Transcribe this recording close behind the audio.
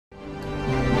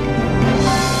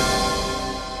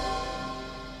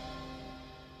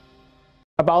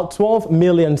About 12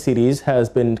 million cedis has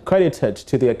been credited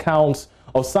to the accounts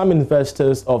of some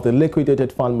investors of the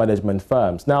liquidated fund management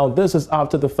firms. Now, this is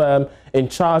after the firm in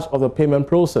charge of the payment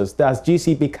process, that's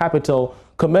GCB Capital,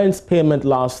 commenced payment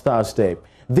last Thursday.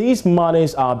 These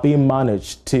monies are being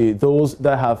managed to those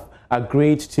that have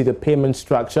agreed to the payment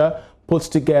structure put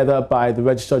together by the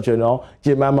Registrar General,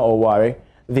 Jemima Owari.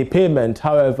 The payment,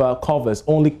 however, covers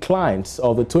only clients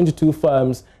of the 22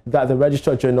 firms that the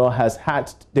Registrar General has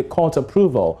had the court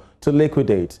approval to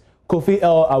liquidate. Kofi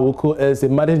L. Awuku is the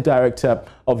Managing Director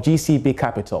of GCB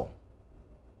Capital.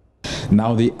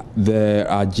 Now, there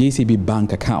are GCB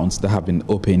bank accounts that have been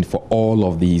opened for all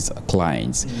of these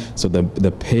clients. So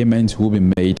the payment will be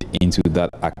made into that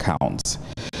account.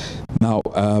 Now,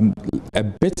 a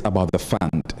bit about the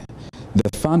fund.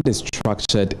 The fund is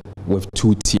structured with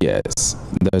two tiers.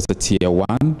 There's a tier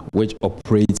one, which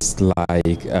operates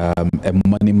like a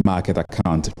money market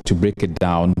account. To break it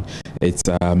down, it's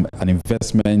an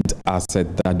investment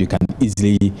asset that you can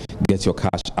easily get your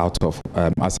cash out of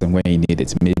as and when you need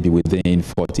it, maybe within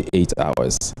 48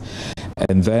 hours.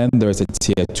 And then there's a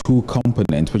tier two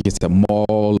component, which is a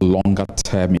more longer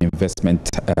term investment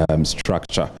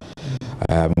structure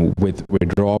with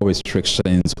withdrawal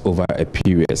restrictions over a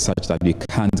period such that you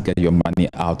can't get your money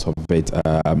out of it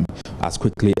as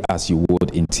quickly as you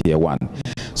would in tier one.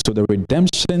 So the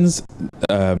redemptions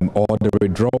or the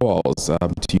withdrawals,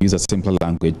 to use a simpler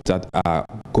language, that are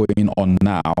going on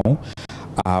now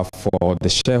are for the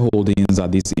shareholdings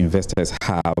that these investors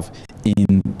have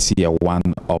in tier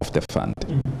one of the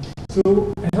fund.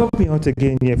 So help me out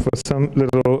again here for some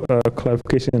little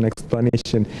clarification and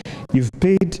explanation. You've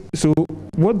paid, so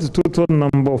what's the total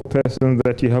number of persons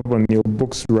that you have on your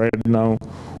books right now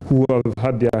who have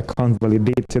had their account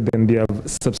validated and they have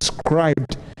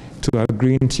subscribed to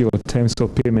agreeing to your terms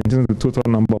of payment? This is the total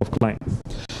number of clients.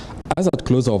 As at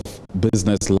close of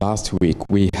business last week,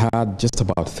 we had just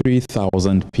about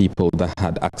 3,000 people that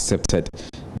had accepted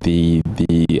the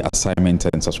assignment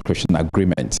and subscription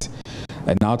agreement.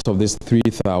 And out of this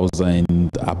 3,000,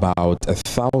 about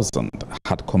 1,000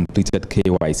 had completed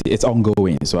KYC. It's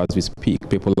ongoing, so as we speak,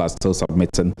 people are still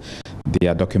submitting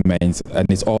their documents, and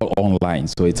it's all online,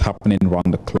 so it's happening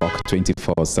round the clock,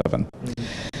 24/7.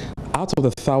 Out of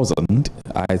the 1,000,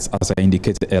 as I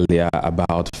indicated earlier,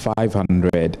 about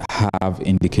 500 have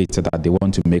indicated that they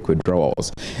want to make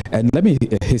withdrawals. And let me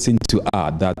hasten to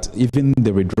add that even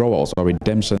the withdrawals or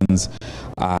redemptions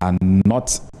are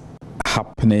not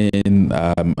happening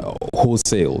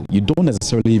wholesale. You don't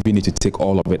necessarily even need to take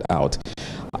all of it out.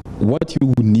 What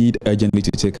you need urgently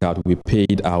to take out will be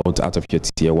paid out of your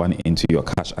tier one into your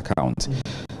cash account.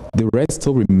 The rest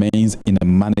still remains in a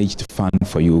managed fund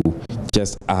for you,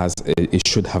 just as it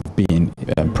should have been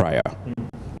prior.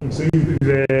 So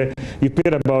you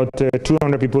paid about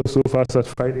 200 people so far as at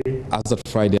Friday? As of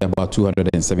Friday, about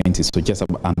 270, so just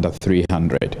under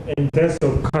 300. In terms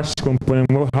of cash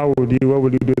component, what would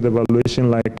you do the valuation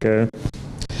like?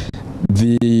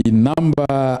 The number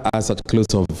as at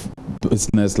close of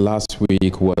business last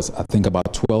week was, I think,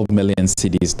 about 12 million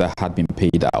cedis that had been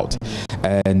paid out.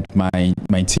 And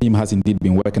my team has indeed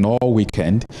been working all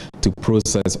weekend to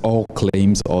process all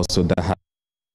claims also that had